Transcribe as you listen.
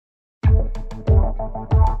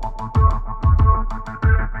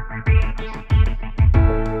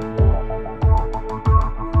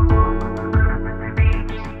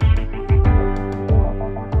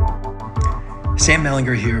Sam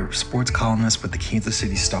Mellinger here, sports columnist with the Kansas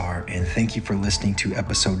City Star, and thank you for listening to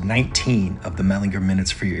episode 19 of the Mellinger Minutes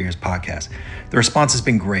for Your Ears podcast. The response has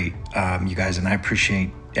been great, you guys, and I appreciate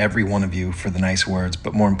every one of you for the nice words,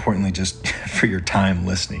 but more importantly, just for your time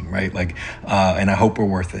listening, right? And I hope we're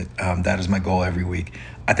worth it. That is my goal every week.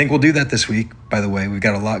 I think we'll do that this week, by the way. We've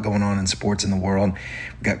got a lot going on in sports in the world.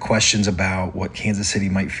 We've got questions about what Kansas City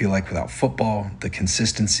might feel like without football, the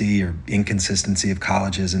consistency or inconsistency of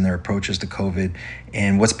colleges and their approaches to COVID,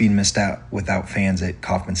 and what's being missed out without fans at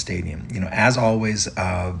Kauffman Stadium. As always,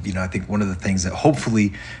 I think one of the things that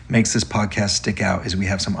hopefully makes this podcast stick out is we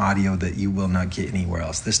have some audio that you will not get anywhere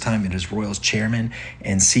else. This time it is Royals chairman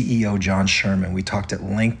and CEO John Sherman. We talked at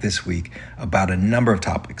length this week about a number of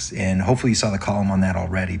topics, and hopefully you saw the column on that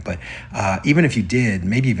already. But even if you did,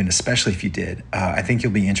 maybe even especially if you did, I think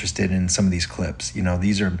you'll be interested in some of these clips.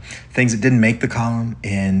 These are things that didn't make the column,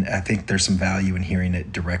 and I think there's some value in hearing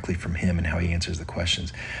it directly from him and how he answers the questions.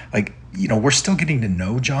 We're still getting to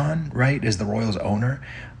know John, right, as the Royals owner.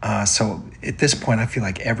 So at this point, I feel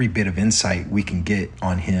like every bit of insight we can get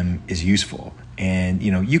on him is useful. And,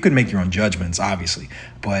 you can make your own judgments, obviously.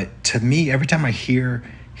 But to me, every time I hear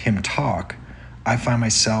him talk, I find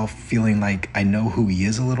myself feeling like I know who he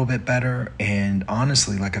is a little bit better, and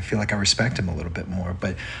honestly, I feel like I respect him a little bit more.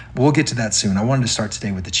 But we'll get to that soon. I wanted to start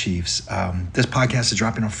today with the Chiefs. This podcast is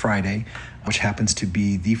dropping on Friday, which happens to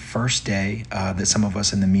be the first day that some of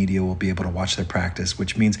us in the media will be able to watch their practice,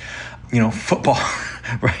 which means, football,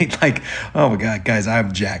 right? Oh my God, guys,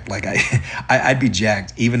 I'm jacked. I'd be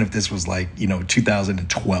jacked even if this was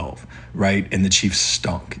 2012, right? And the Chiefs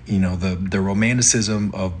stunk. The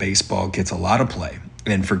romanticism of baseball gets a lot of play,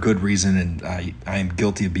 and for good reason, and I am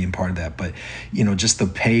guilty of being part of that. But, just the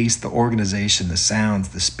pace, the organization, the sounds,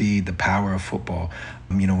 the speed, the power of football,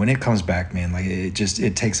 when it comes back, man, it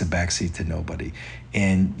takes a backseat to nobody.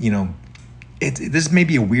 And, this may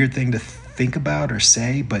be a weird thing to think about or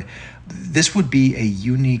say, but this would be a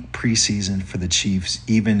unique preseason for the Chiefs,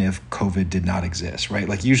 even if COVID did not exist,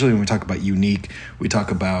 right? Usually when we talk about unique, we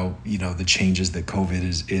talk about, the changes that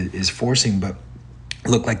COVID is forcing, but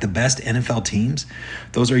look, the best NFL teams,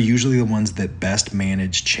 those are usually the ones that best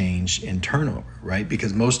manage change and turnover, right?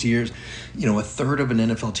 Because most years, a third of an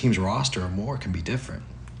NFL team's roster or more can be different.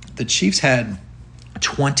 The Chiefs had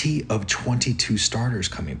 20 of 22 starters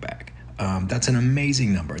coming back. That's an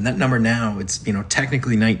amazing number. And that number now, it's,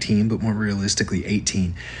 technically 19, but more realistically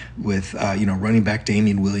 18 with, running back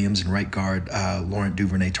Damian Williams and right guard Laurent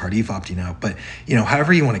Duvernay-Tardif opting out. But,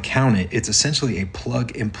 however you want to count it, it's essentially a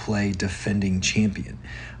plug-and-play defending champion.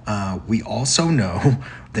 We also know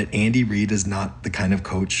that Andy Reid is not the kind of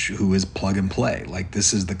coach who is plug and play.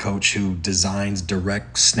 This is the coach who designs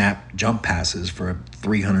direct snap jump passes for a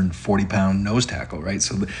 340-pound nose tackle, right?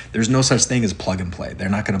 So there's no such thing as plug and play. They're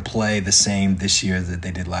not going to play the same this year that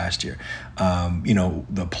they did last year.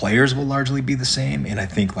 The players will largely be the same, and I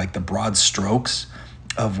think the broad strokes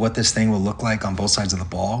of what this thing will look like on both sides of the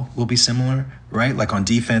ball will be similar, right? On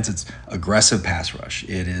defense, it's aggressive pass rush.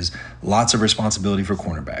 It is lots of responsibility for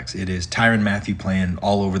cornerbacks. It is Tyrann Mathieu playing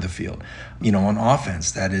all over the field. On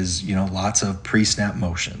offense, that is, lots of pre-snap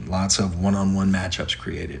motion, lots of one-on-one matchups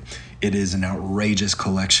created. It is an outrageous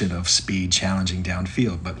collection of speed challenging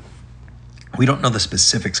downfield, but we don't know the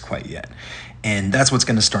specifics quite yet. And that's what's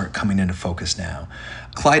going to start coming into focus now.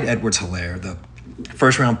 Clyde Edwards-Helaire, the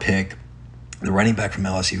first-round pick, the running back from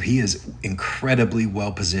LSU, he is incredibly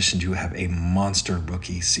well positioned to have a monster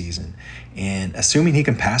rookie season. And assuming he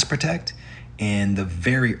can pass protect, and the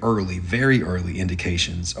very early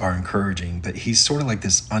indications are encouraging, but he's sort of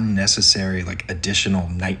this unnecessary, additional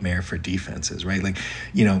nightmare for defenses, right?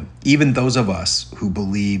 Even those of us who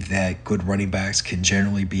believe that good running backs can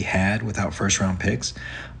generally be had without first-round picks,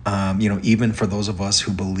 even for those of us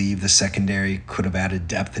who believe the secondary could have added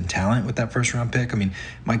depth and talent with that first round pick,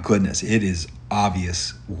 my goodness, it is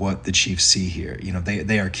obvious what the Chiefs see here.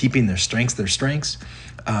 They are keeping their strengths.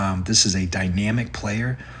 This is a dynamic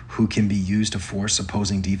player who can be used to force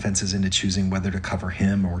opposing defenses into choosing whether to cover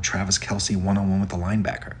him or Travis Kelce one-on-one with the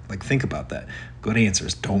linebacker. Think about that. Good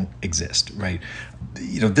answers don't exist, right?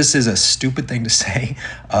 This is a stupid thing to say,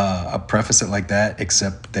 a preface it like that,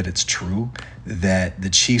 except that it's true, that the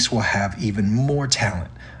Chiefs will have even more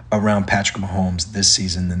talent around Patrick Mahomes this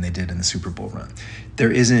season than they did in the Super Bowl run.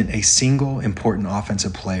 There isn't a single important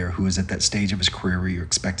offensive player who is at that stage of his career where you're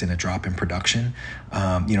expecting a drop in production.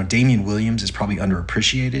 Damian Williams is probably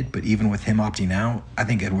underappreciated, but even with him opting out, I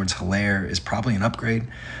think Edwards-Helaire is probably an upgrade.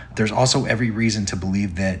 There's also every reason to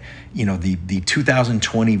believe that, the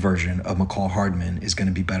 2020 version of McCall Hardman is going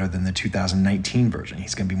to be better than the 2019 version.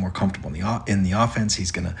 He's going to be more comfortable in the offense.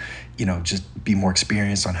 He's going to, just be more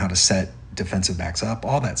experienced on how to set defensive backs up,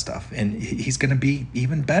 all that stuff. And he's going to be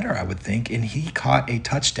even better, I would think. And he caught a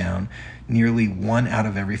touchdown nearly 1 out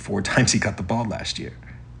of every 4 times he got the ball last year.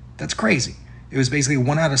 That's crazy. It was basically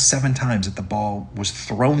 1 out of 7 times that the ball was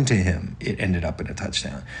thrown to him, it ended up in a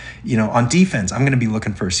touchdown. On defense, I'm going to be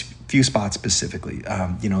looking for a few spots specifically.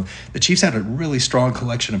 The Chiefs had a really strong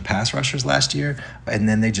collection of pass rushers last year, and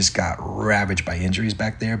then they just got ravaged by injuries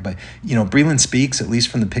back there. But, Breeland Speaks, at least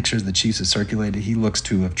from the pictures the Chiefs have circulated, he looks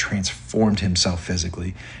to have transformed himself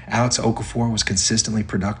physically. Alex Okafor was consistently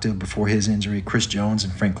productive before his injury. Chris Jones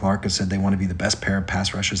and Frank Clark have said they want to be the best pair of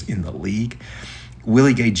pass rushers in the league.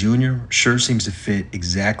 Willie Gay Jr. sure seems to fit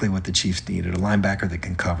exactly what the Chiefs needed, a linebacker that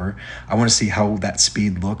can cover. I want to see how that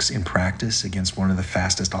speed looks in practice against one of the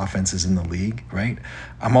fastest offenses in the league, right?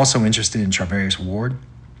 I'm also interested in Charvarius Ward.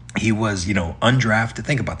 He was, undrafted.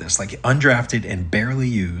 Think about this, like undrafted and barely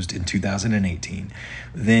used in 2018.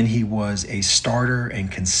 Then he was a starter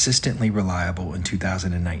and consistently reliable in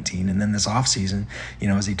 2019. And then this offseason,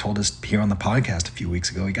 as he told us here on the podcast a few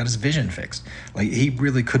weeks ago, he got his vision fixed. Like he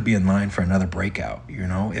really could be in line for another breakout,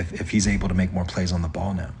 if he's able to make more plays on the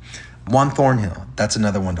ball now. Juan Thornhill, that's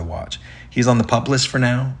another one to watch. He's on the PUP list for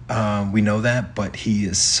now. We know that, but he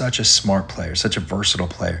is such a smart player, such a versatile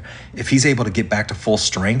player. If he's able to get back to full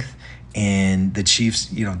strength, and the Chiefs,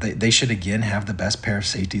 they should again have the best pair of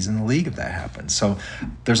safeties in the league if that happens. So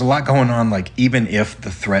there's a lot going on, like even if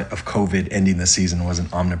the threat of COVID ending the season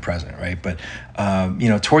wasn't omnipresent, right? But,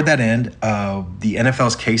 toward that end, the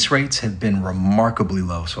NFL's case rates have been remarkably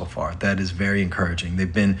low so far. That is very encouraging.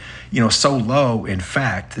 They've been, so low, in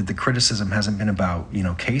fact, that the criticism hasn't been about,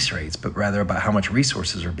 case rates, but rather about how much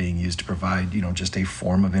resources are being used to provide, just a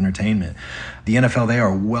form of entertainment. The NFL, they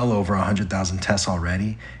are well over 100,000 tests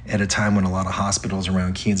already at a time when a lot of hospitals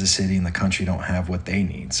around Kansas City and the country don't have what they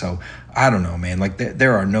need. So I don't know, man. Like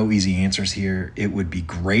there are no easy answers here. It would be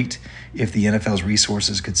great if the NFL's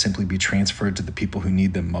resources could simply be transferred to the people who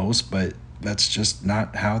need them most, but that's just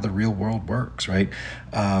not how the real world works, right?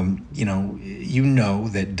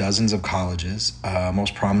 That dozens of colleges,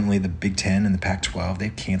 most prominently the Big Ten and the Pac-12,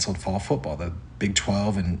 they've canceled fall football. The Big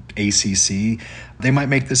 12 and ACC, they might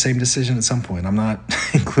make the same decision at some point. I'm not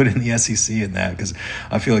including the SEC in that because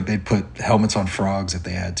I feel like they'd put helmets on frogs if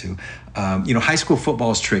they had to. High school football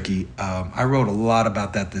is tricky. I wrote a lot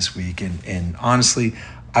about that this week, and honestly,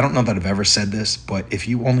 I don't know that I've ever said this, but if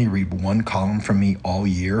you only read one column from me all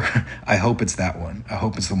year, I hope it's that one. I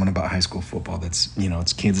hope it's the one about high school football. That's,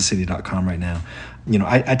 it's kansascity.com right now.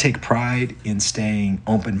 I take pride in staying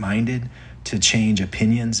open-minded to change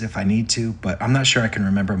opinions if I need to, but I'm not sure I can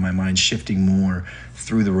remember my mind shifting more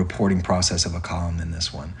through the reporting process of a column than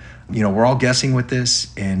this one. We're all guessing with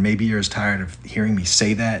this, and maybe you're as tired of hearing me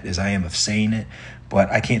say that as I am of saying it, but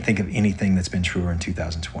I can't think of anything that's been truer in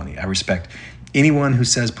 2020. I respect anyone who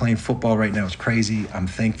says playing football right now is crazy. I'm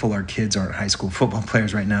thankful our kids aren't high school football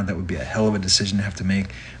players right now. That would be a hell of a decision to have to make.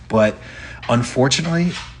 But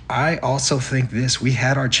unfortunately, I also think we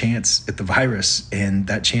had our chance at the virus, and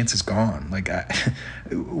that chance is gone.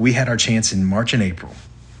 We had our chance in March and April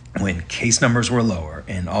when case numbers were lower,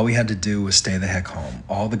 and all we had to do was stay the heck home.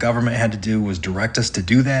 All the government had to do was direct us to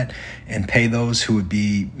do that and pay those who would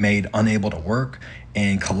be made unable to work.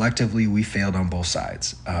 And collectively, we failed on both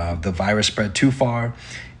sides. The virus spread too far,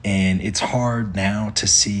 and it's hard now to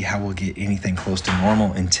see how we'll get anything close to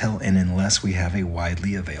normal until and unless we have a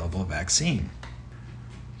widely available vaccine.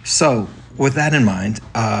 So with that in mind,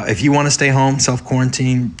 if you want to stay home,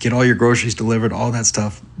 self-quarantine, get all your groceries delivered, all that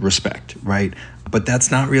stuff, respect, right? But that's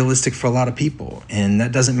not realistic for a lot of people. And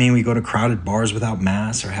that doesn't mean we go to crowded bars without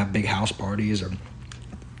masks or have big house parties or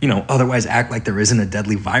otherwise act like there isn't a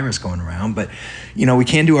deadly virus going around. But, we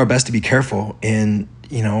can do our best to be careful. And,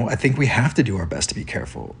 I think we have to do our best to be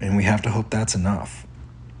careful. And we have to hope that's enough.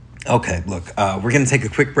 Okay, look, we're going to take a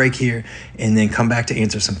quick break here and then come back to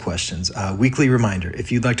answer some questions. Weekly reminder,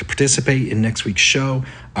 if you'd like to participate in next week's show,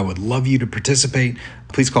 I would love you to participate.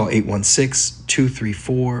 Please call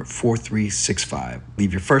 816-234-4365.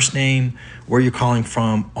 Leave your first name, where you're calling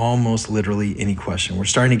from, almost literally any question. We're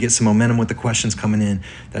starting to get some momentum with the questions coming in.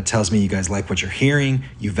 That tells me you guys like what you're hearing,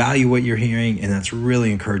 you value what you're hearing, and that's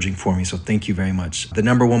really encouraging for me. So thank you very much. The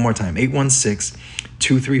number one more time,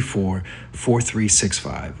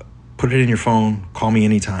 816-234-4365. Put it in your phone. Call me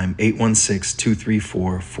anytime,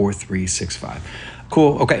 816-234-4365.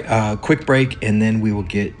 Cool. Okay, quick break, and then we will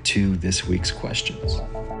get to this week's questions.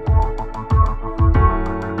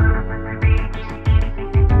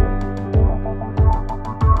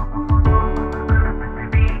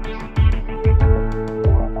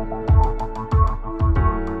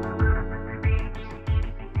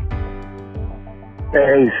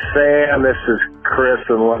 Hey, Sam, this is Chris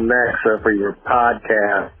and Lenexa for your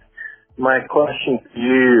podcast. My question to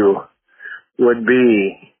you would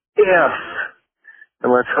be, if,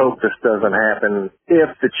 and let's hope this doesn't happen, if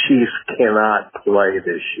the Chiefs cannot play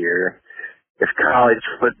this year, if college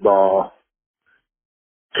football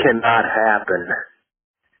cannot happen,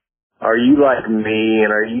 are you like me,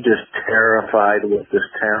 and are you just terrified what this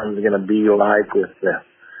town's going to be like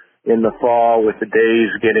in the fall, with the days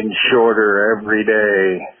getting shorter every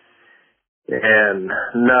day and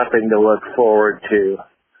nothing to look forward to?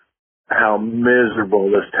 How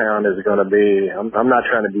miserable this town is going to be. I'm not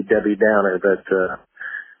trying to be Debbie Downer, but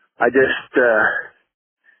I just,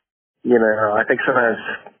 I think sometimes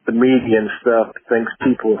the media and stuff thinks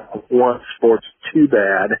people want sports too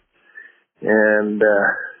bad, and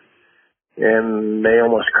they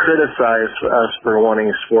almost criticize us for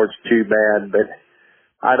wanting sports too bad, but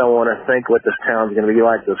I don't want to think what this town's going to be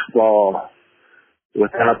like this fall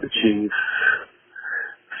without the Chiefs.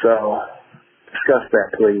 So, discuss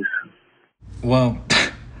that, please. Well,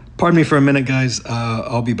 pardon me for a minute, guys.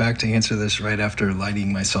 I'll be back to answer this right after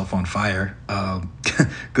lighting myself on fire.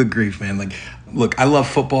 Good grief, man. Look, I love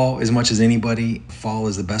football as much as anybody. Fall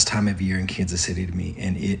is the best time of year in Kansas City to me,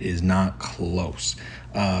 and it is not close.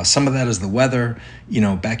 Some of that is the weather,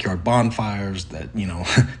 backyard bonfires,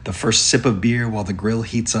 the first sip of beer while the grill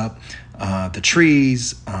heats up, the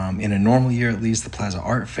trees, in a normal year at least, the Plaza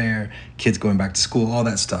Art Fair, kids going back to school, all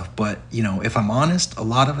that stuff. But, if I'm honest, a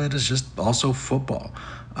lot of it is just also football.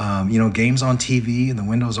 Games on TV and the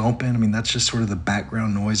windows open. I mean, that's just sort of the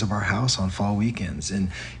background noise of our house on fall weekends. And,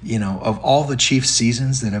 of all the Chiefs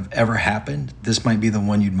seasons that have ever happened, this might be the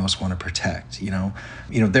one you'd most want to protect.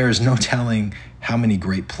 There is no telling how many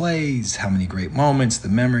great plays, how many great moments, the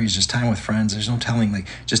memories, just time with friends. There's no telling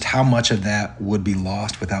just how much of that would be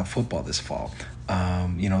lost without football this fall.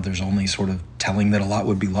 There's only sort of telling that a lot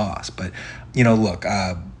would be lost. But, look,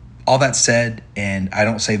 all that said, and I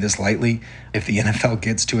don't say this lightly, if the NFL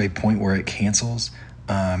gets to a point where it cancels,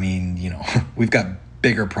 we've got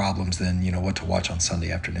bigger problems than, what to watch on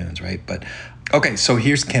Sunday afternoons, right? But, okay, so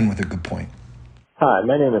here's Ken with a good point. Hi,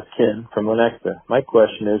 my name is Ken from Lenexa. My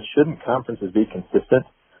question is, shouldn't conferences be consistent?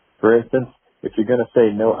 For instance, if you're going to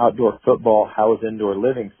say no outdoor football, how is indoor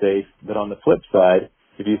living safe? But on the flip side,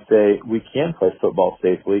 if you say we can play football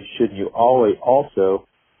safely, shouldn't you always also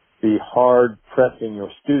be hard pressing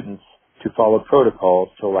your students to follow protocols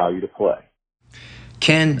to allow you to play?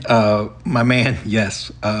 Ken, my man,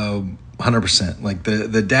 yes,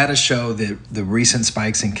 100%. The data show that the recent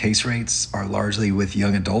spikes in case rates are largely with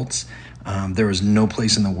young adults. There is no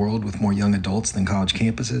place in the world with more young adults than college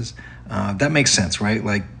campuses. That makes sense,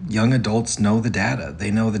 right? Young adults know the data.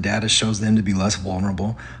 They know the data shows them to be less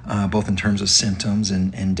vulnerable, both in terms of symptoms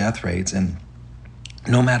and death rates. And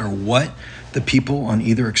no matter what the people on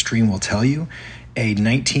either extreme will tell you, a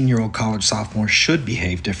 19-year-old college sophomore should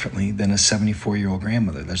behave differently than a 74-year-old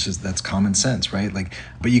grandmother. That's common sense, right?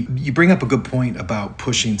 But you bring up a good point about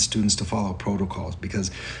pushing students to follow protocols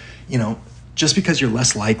because, just because you're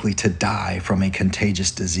less likely to die from a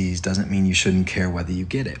contagious disease doesn't mean you shouldn't care whether you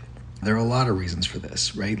get it. There are a lot of reasons for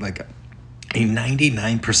this, right? A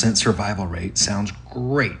 99% survival rate sounds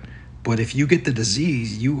great. But if you get the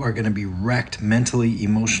disease, you are going to be wrecked mentally,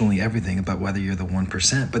 emotionally, everything about whether you're the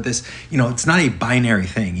 1%. But this, it's not a binary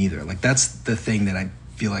thing either. That's the thing that I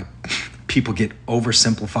feel like people get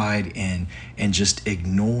oversimplified and just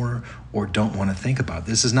ignore or don't want to think about.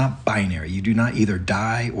 This is not binary. You do not either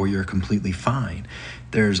die or you're completely fine.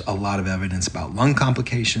 There's a lot of evidence about lung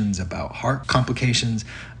complications, about heart complications,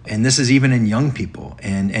 and this is even in young people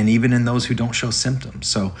and even in those who don't show symptoms.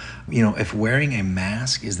 So, if wearing a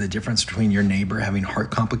mask is the difference between your neighbor having heart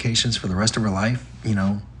complications for the rest of her life,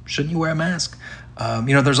 shouldn't you wear a mask?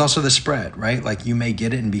 There's also the spread, right? You may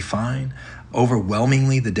get it and be fine.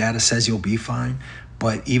 Overwhelmingly, the data says you'll be fine.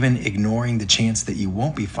 But even ignoring the chance that you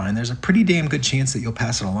won't be fine, there's a pretty damn good chance that you'll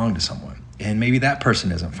pass it along to someone. And maybe that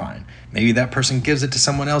person isn't fine. Maybe that person gives it to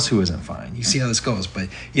someone else who isn't fine. You see how this goes. But,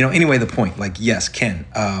 anyway, the point, yes, Ken,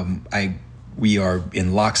 we are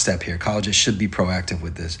in lockstep here. Colleges should be proactive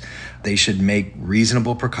with this. They should make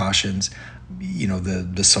reasonable precautions,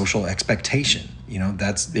 the social expectation.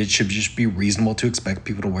 It should just be reasonable to expect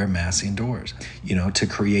people to wear masks indoors, to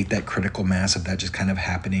create that critical mass of that just kind of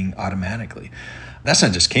happening automatically. That's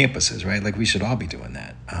not just campuses, right? We should all be doing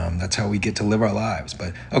that. That's how we get to live our lives.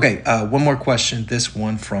 But okay, one more question. This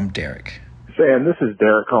one from Derek. Sam, this is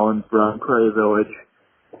Derek calling from Prairie Village.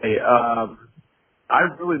 Hey, I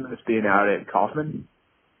really miss being out at Kaufman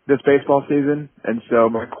this baseball season. And so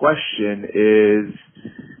my question is,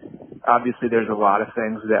 obviously there's a lot of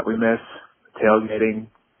things that we miss. Tailgating,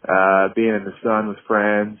 being in the sun with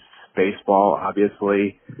friends, baseball,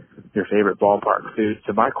 obviously your favorite ballpark food.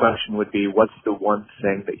 So my question would be, what's the one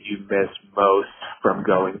thing that you miss most from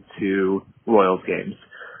going to Royals games?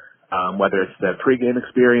 Whether it's the pregame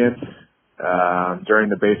experience, during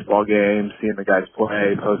the baseball game, seeing the guys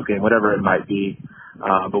play, postgame, whatever it might be.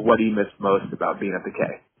 But what do you miss most about being at the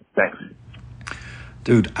K? Thanks.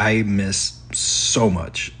 Dude, I miss so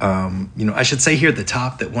much. I should say here at the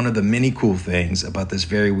top that one of the many cool things about this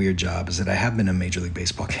very weird job is that I have been to Major League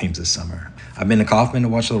Baseball games this summer. I've been to Kauffman to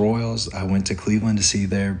watch the Royals. I went to Cleveland to see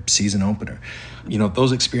their season opener.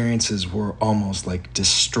 Those experiences were almost like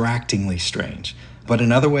distractingly strange. But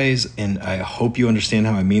in other ways, and I hope you understand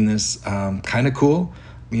how I mean this, kind of cool.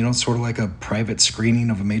 Sort of like a private screening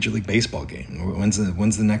of a Major League Baseball game.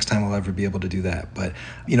 When's the next time I'll ever be able to do that? But,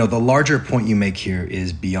 the larger point you make here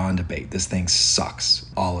is beyond debate. This thing sucks,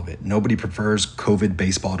 all of it. Nobody prefers COVID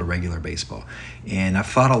baseball to regular baseball. And I've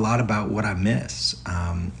thought a lot about what I miss.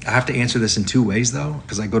 I have to answer this in two ways, though,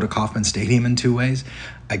 because I go to Kauffman Stadium in two ways.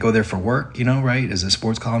 I go there for work, right? As a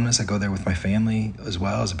sports columnist, I go there with my family as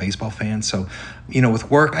well as a baseball fan. So, with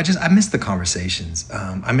work, I miss the conversations.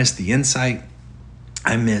 I miss the insight.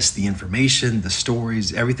 I miss the information, the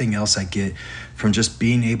stories, everything else I get from just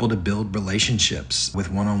being able to build relationships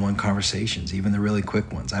with one-on-one conversations, even the really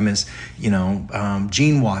quick ones. I miss,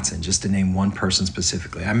 Gene Watson, just to name one person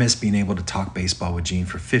specifically. I miss being able to talk baseball with Gene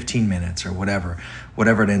for 15 minutes or whatever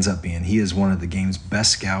it ends up being. He is one of the game's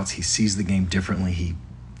best scouts. He sees the game differently. He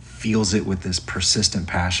feels it with this persistent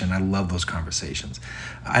passion. I love those conversations.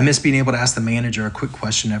 I miss being able to ask the manager a quick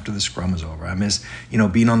question after the scrum is over. I miss,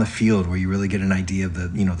 being on the field where you really get an idea of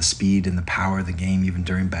the speed and the power of the game, even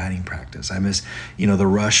during batting practice. I miss, the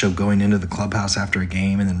rush of going into the clubhouse after a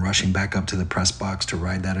game and then rushing back up to the press box to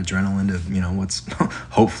ride that adrenaline to, what's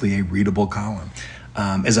hopefully a readable column.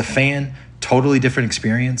 As a fan, totally different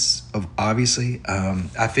experience obviously.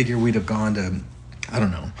 I figure we'd have gone to,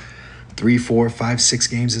 3, 4, 5, 6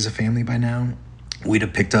 games as a family by now. We'd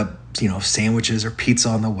have picked up, sandwiches or pizza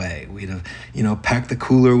on the way. We'd have, packed the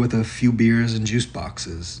cooler with a few beers and juice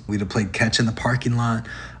boxes. We'd have played catch in the parking lot.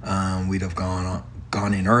 We'd have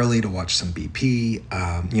gone in early to watch some BP.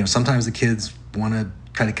 Sometimes the kids want to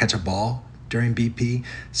try to catch a ball during BP.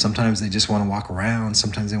 Sometimes they just want to walk around.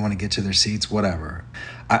 Sometimes they want to get to their seats, whatever.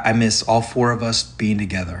 I miss all 4 of us being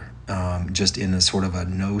together, just in a sort of a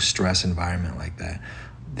no stress environment like that.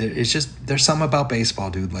 There's something about baseball,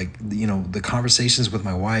 dude. Like, the conversations with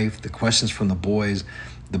my wife, the questions from the boys,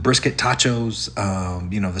 the brisket tachos,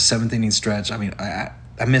 the 7th inning stretch. I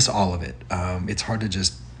miss all of it. It's hard to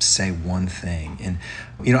just say one thing. And,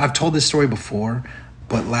 I've told this story before,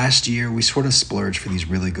 but last year we sort of splurged for these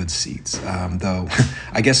really good seats. Though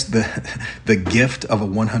I guess the gift of a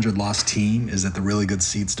 100 loss team is that the really good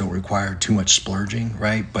seats don't require too much splurging,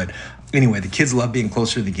 right? But anyway, the kids love being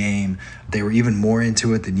closer to the game. They were even more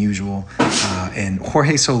into it than usual. And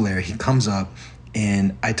Jorge Soler, he comes up,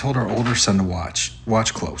 and I told our older son to watch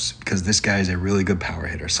close, because this guy is a really good power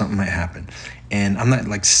hitter. Something might happen. And I'm not,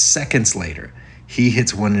 like, seconds later, he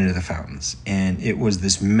hits one into the fountains, and it was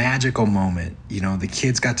this magical moment. The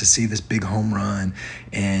kids got to see this big home run,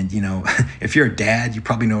 and, if you're a dad, you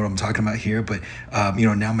probably know what I'm talking about here, but,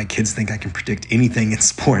 now my kids think I can predict anything in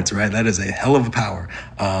sports, right? That is a hell of a power.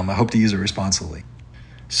 I hope to use it responsibly.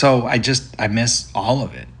 So I miss all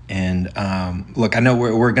of it. And look, I know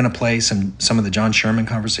we're going to play some of the John Sherman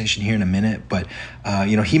conversation here in a minute, but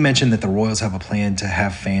he mentioned that the Royals have a plan to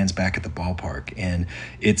have fans back at the ballpark, and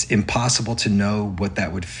it's impossible to know what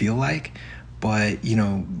that would feel like. But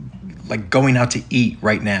like going out to eat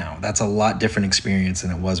right now, that's a lot different experience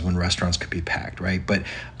than it was when restaurants could be packed, right? But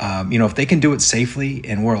if they can do it safely,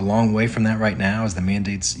 and we're a long way from that right now, as the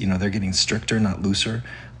mandates, they're getting stricter, not looser.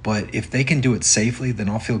 But if they can do it safely, then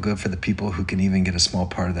I'll feel good for the people who can even get a small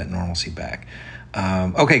part of that normalcy back.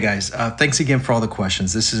 Okay, guys, thanks again for all the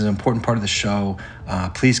questions. This is an important part of the show.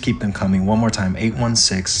 Please keep them coming. One more time,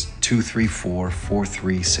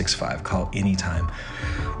 816-234-4365. Call anytime.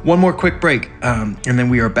 One more quick break, and then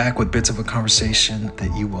we are back with bits of a conversation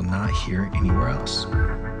that you will not hear anywhere else.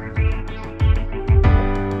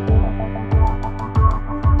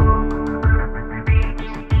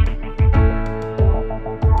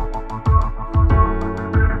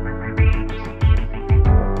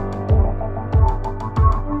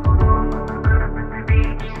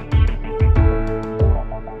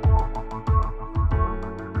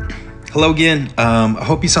 Hello again. I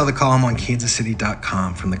hope you saw the column on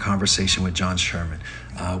kansascity.com from the conversation with John Sherman.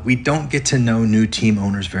 We don't get to know new team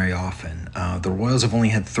owners very often. The Royals have only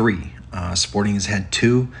had 3. Sporting has had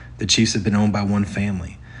 2. The Chiefs have been owned by one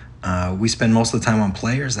family. We spend most of the time on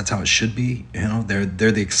players. That's how it should be. They're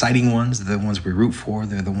the exciting ones. They're the ones we root for.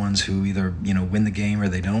 They're the ones who either win the game or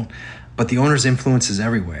they don't. But the owner's influence is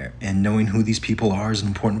everywhere, and knowing who these people are is an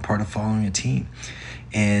important part of following a team.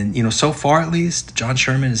 And so far at least, John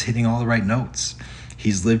Sherman is hitting all the right notes.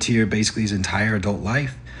 He's lived here basically his entire adult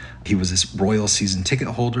life. He was a Royal season ticket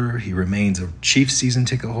holder. He remains a Chiefs season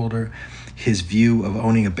ticket holder. His view of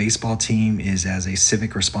owning a baseball team is as a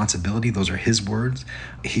civic responsibility. Those are his words.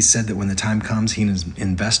 He said that when the time comes, he and his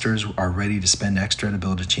investors are ready to spend extra to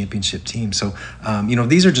build a championship team. So,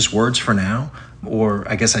 these are just words for now, or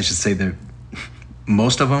I guess I should say that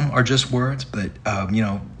most of them are just words. But,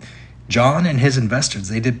 John and his investors,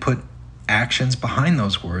 they did put actions behind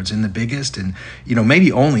those words in the biggest and,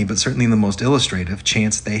 maybe only, but certainly the most illustrative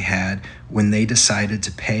chance they had when they decided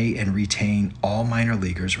to pay and retain all minor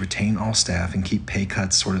leaguers, retain all staff, and keep pay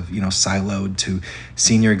cuts sort of, siloed to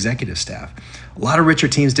senior executive staff. A lot of richer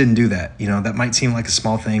teams didn't do that. That might seem like a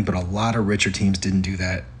small thing, but a lot of richer teams didn't do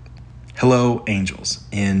that. Hello, Angels.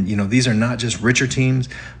 And, these are not just richer teams,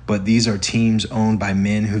 but these are teams owned by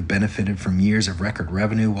men who've benefited from years of record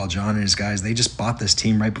revenue, while John and his guys, they just bought this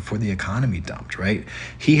team right before the economy dumped, right?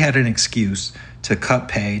 He had an excuse to cut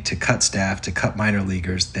pay, to cut staff, to cut minor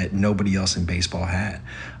leaguers that nobody else in baseball had.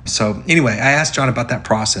 So anyway, I asked John about that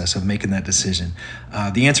process of making that decision.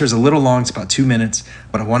 The answer is a little long. It's about 2 minutes,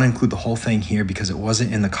 but I want to include the whole thing here because it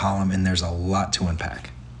wasn't in the column and there's a lot to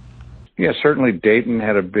unpack. Yeah, certainly Dayton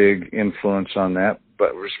had a big influence on that,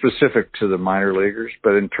 but we're specific to the minor leaguers.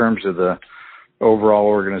 But in terms of the overall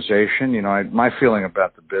organization, my feeling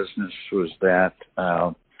about the business was that,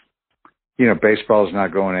 baseball is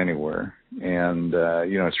not going anywhere. And,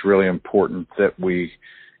 it's really important that we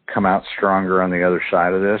come out stronger on the other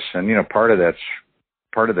side of this. And, part of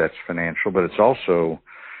that's financial, but it's also,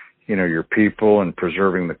 your people and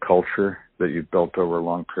preserving the culture that you've built over a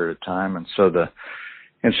long period of time. And so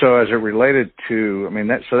as it related to,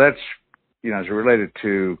 as it related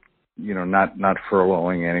to, not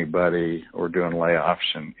furloughing anybody or doing layoffs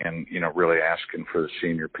and, really asking for the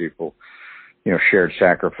senior people, shared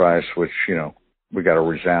sacrifice, which, we got a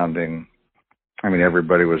resounding,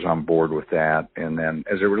 everybody was on board with that. And then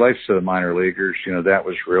as it relates to the minor leaguers, that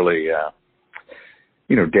was really,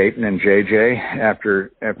 Dayton and JJ,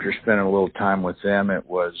 after spending a little time with them, it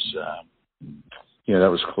was, that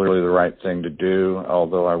was clearly the right thing to do,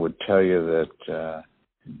 although I would tell you that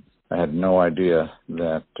I had no idea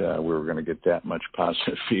that we were going to get that much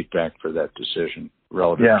positive feedback for that decision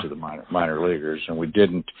relative to the minor leaguers. And we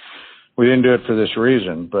didn't do it for this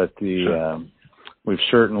reason, but we've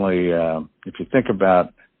certainly, if you think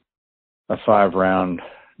about a 5-round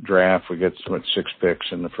draft, we get 6 picks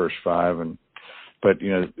in the first 5, but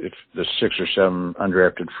if the 6 or 7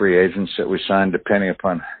 undrafted free agents that we signed, depending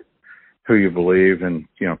upon who you believe and,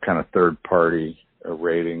 kind of third party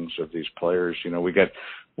ratings of these players,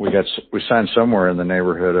 we signed somewhere in the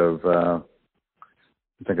neighborhood of, I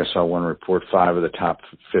think I saw one report, 5 of the top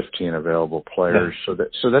 15 available players. Yeah.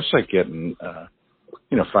 So that's like getting, 5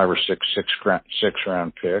 or 6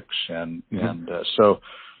 round picks. And so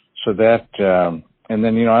that, and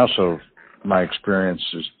then, also my experience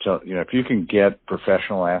is, if you can get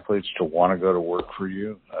professional athletes to want to go to work for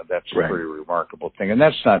you, that's a pretty remarkable thing. And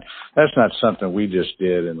that's not something we just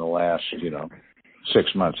did in the last,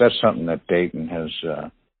 6 months. That's something that Dayton has,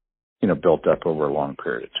 built up over a long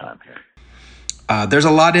period of time here. There's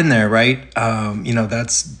a lot in there, right?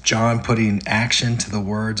 That's John putting action to the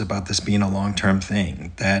words about this being a long-term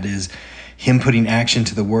thing. That is him putting action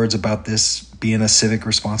to the words about this being a civic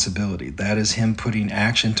responsibility. That is him putting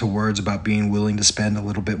action to words about being willing to spend a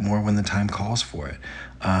little bit more when the time calls for it.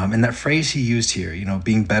 And that phrase he used here,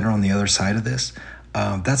 being better on the other side of this,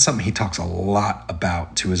 that's something he talks a lot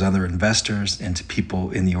about to his other investors and to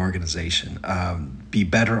people in the organization. Be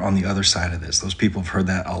better on the other side of this. Those people have heard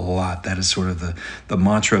that a lot. That is sort of the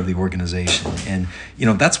mantra of the organization. And,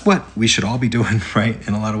 that's what we should all be doing, right,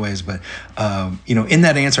 in a lot of ways. But, in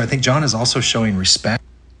that answer, I think John is also showing respect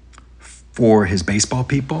for his baseball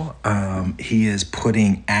people. He is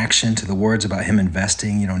putting action to the words about him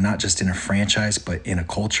investing, not just in a franchise, but in a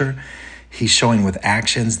culture. He's showing with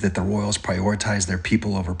actions that the Royals prioritize their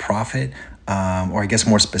people over profit. Or I guess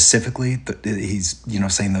more specifically, he's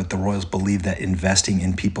saying that the Royals believe that investing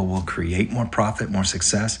in people will create more profit, more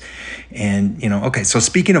success. And, okay, so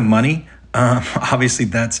speaking of money, obviously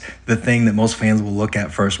that's the thing that most fans will look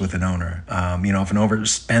at first with an owner. If an owner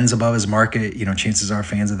spends above his market, chances are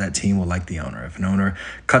fans of that team will like the owner. If an owner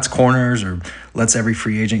cuts corners or lets every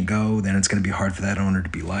free agent go, then it's going to be hard for that owner to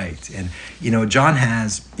be liked. And, John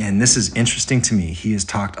has, and this is interesting to me, he has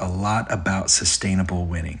talked a lot about sustainable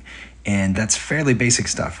winning. And that's fairly basic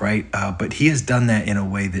stuff, right? But he has done that in a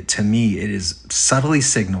way that, to me, it is subtly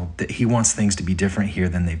signaled that he wants things to be different here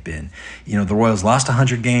than they've been. You know, the Royals lost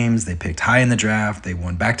 100 games. They picked high in the draft. They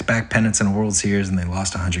won back-to-back pennants in a World Series, and they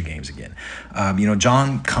lost 100 games again. You know,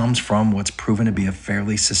 John comes from what's proven to be a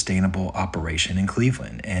fairly sustainable operation in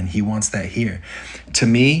Cleveland, and he wants that here. To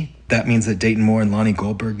me, that means that Dayton Moore and Lonnie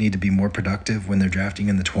Goldberg need to be more productive when they're drafting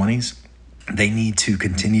in the 20s. They need to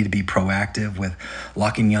continue to be proactive with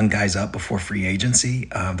locking young guys up before free agency.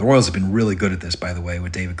 The Royals have been really good at this, by the way,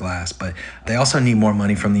 with David Glass, but they also need more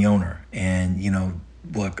money from the owner. And, you know,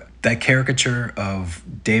 look, that caricature of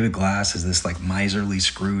David Glass as this like miserly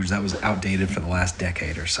Scrooge, that was outdated for the last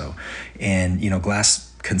decade or so. And, you know,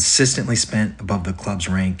 Glass consistently spent above the club's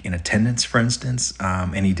rank in attendance, for instance,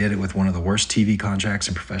 and he did it with one of the worst TV contracts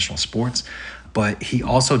in professional sports. But he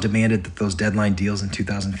also demanded that those deadline deals in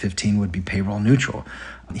 2015 would be payroll neutral.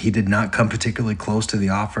 He did not come particularly close to the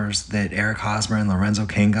offers that Eric Hosmer and Lorenzo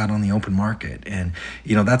Cain got on the open market. And,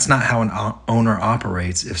 you know, that's not how an owner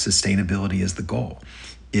operates if sustainability is the goal.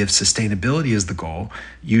 If sustainability is the goal,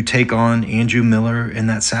 you take on Andrew Miller in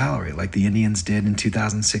that salary like the Indians did in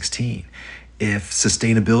 2016. If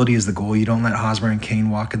sustainability is the goal, you don't let Hosmer and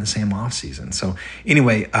Cain walk in the same offseason. So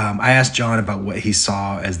anyway, I asked John about what he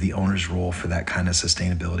saw as the owner's role for that kind of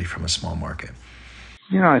sustainability from a small market.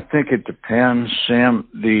 You know, I think it depends, Sam.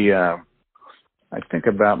 I think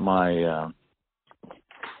about my,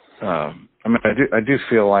 I do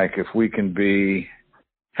feel like if we can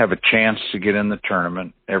have a chance to get in the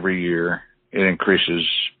tournament every year, it increases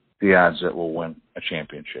the odds that we'll win a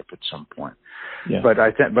championship at some point. Yeah. But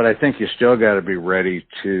I think you still got to be ready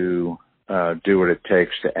to do what it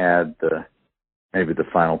takes to add maybe the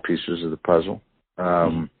final pieces of the puzzle.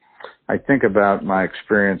 I think about my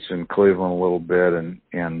experience in Cleveland a little bit, and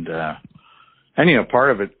you know, part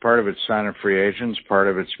of it's signing free agents, part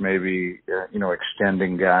of it's maybe you know,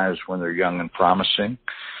 extending guys when they're young and promising,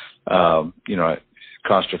 you know,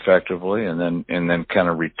 cost effectively, and then kind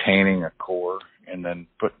of retaining a core, and then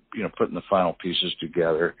putting the final pieces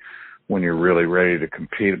together when you're really ready to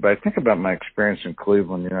compete. But I think about my experience in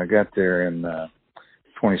Cleveland. You know, I got there in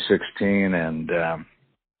 2016, and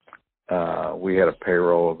we had a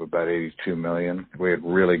payroll of about $82 million. We had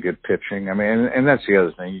really good pitching. I mean, and that's the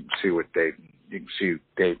other thing you can see with Dayton. You can see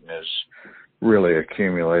Dayton is really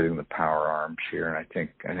accumulating the power arms here, and I think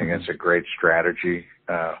that's a great strategy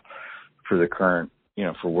for the current, you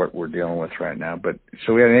know, for what we're dealing with right now. But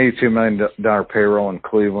so we had an $82 million payroll in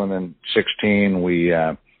Cleveland in 2016. We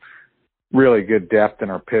really good depth in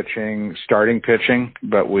our pitching, starting pitching,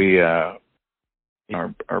 but we our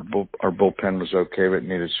bullpen was okay, but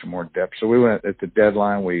needed some more depth. So we went at the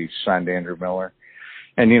deadline. We signed Andrew Miller,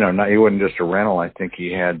 and you know, he wasn't just a rental. I think he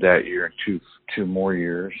had that year and two more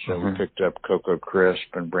years. So we picked up Coco Crisp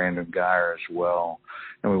and Brandon Geyer as well,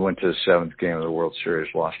 and we went to the 7th game of the World Series,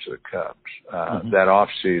 lost to the Cubs. That off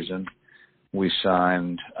season, we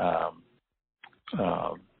signed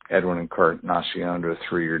Edwin Encarnacion to a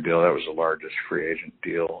 3-year deal. That was the largest free agent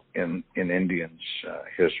deal in Indians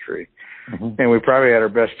history. And we probably had our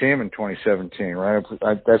best team in 2017, right?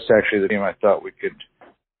 That's actually the team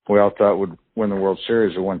we all thought would win the World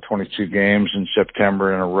Series. We won 22 games in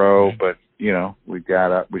September in a row, but, you know, we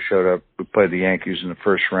showed up, we played the Yankees in the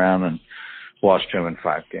first round and lost to them in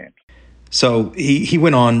 5 games. So he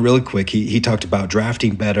went on really quick. He talked about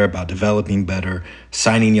drafting better, about developing better,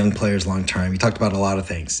 signing young players long term. He talked about a lot of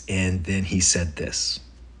things. And then he said this.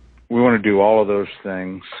 We want to do all of those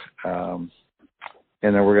things. And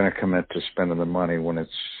then we're going to commit to spending the money when it's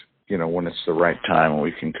the right time and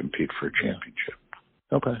we can compete for a championship.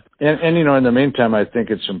 Okay. And you know, in the meantime, I think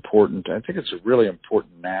it's important. I think it's really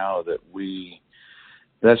important now that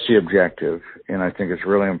that's the objective. And I think it's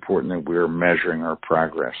really important that we're measuring our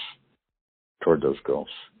progress toward those goals.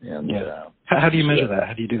 And how do you measure that?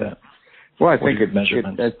 How do you do that? Well, I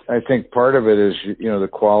think part of it is, you know, the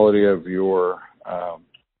quality of your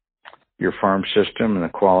farm system and the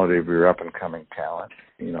quality of your up and coming talent.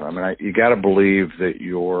 You know, I mean, you got to believe that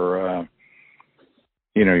you're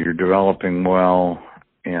developing well,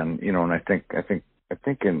 and you know, and I think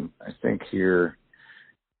here,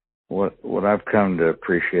 what I've come to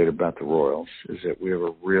appreciate about the Royals is that we have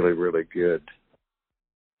a really, really good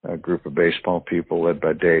group of baseball people led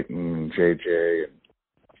by Dayton and JJ and,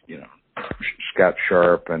 you know, Scott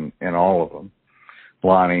Sharp and all of them,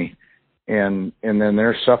 Lonnie, and then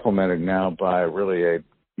they're supplemented now by really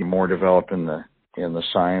more developed in the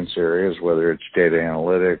science areas, whether it's data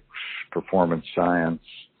analytics, performance science,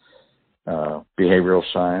 behavioral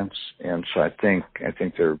science, and so I think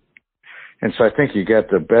you get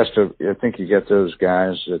the best of. I think you get those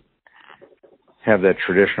guys that have that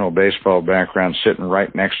traditional baseball background sitting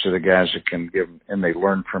right next to the guys that can give, and they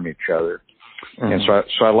learn from each other. Mm-hmm. And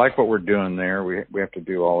so I like what we're doing there. We have to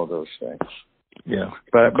do all of those things. Yeah.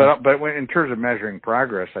 But when, in terms of measuring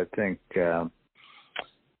progress, I think,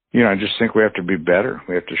 I just think we have to be better.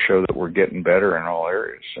 We have to show that we're getting better in all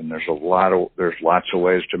areas. And there's lots of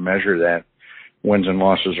ways to measure that. Wins and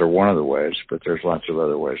losses are one of the ways, but there's lots of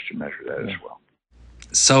other ways to measure that as well.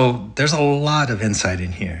 So there's a lot of insight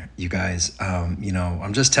in here, you guys.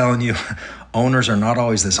 I'm just telling you, owners are not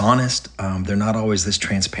always this honest. They're not always this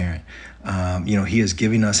transparent. He is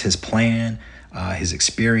giving us his plan, his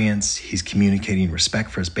experience. He's communicating respect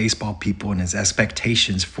for his baseball people and his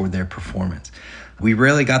expectations for their performance. We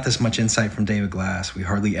rarely got this much insight from David Glass. We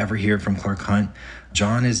hardly ever hear it from Clark Hunt.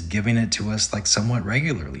 John is giving it to us like somewhat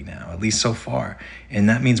regularly now, at least so far. And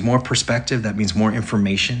that means more perspective. That means more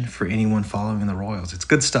information for anyone following the Royals. It's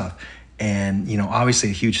good stuff. And,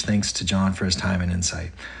 obviously a huge thanks to John for his time and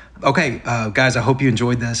insight. Okay, guys, I hope you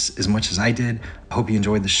enjoyed this as much as I did. I hope you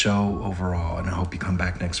enjoyed the show overall, and I hope you come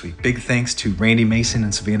back next week. Big thanks to Randy Mason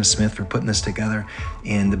and Savannah Smith for putting this together,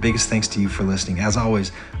 and the biggest thanks to you for listening. As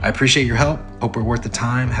always, I appreciate your help. Hope we're worth the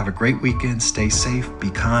time. Have a great weekend. Stay safe,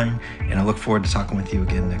 be kind, and I look forward to talking with you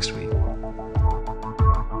again next week.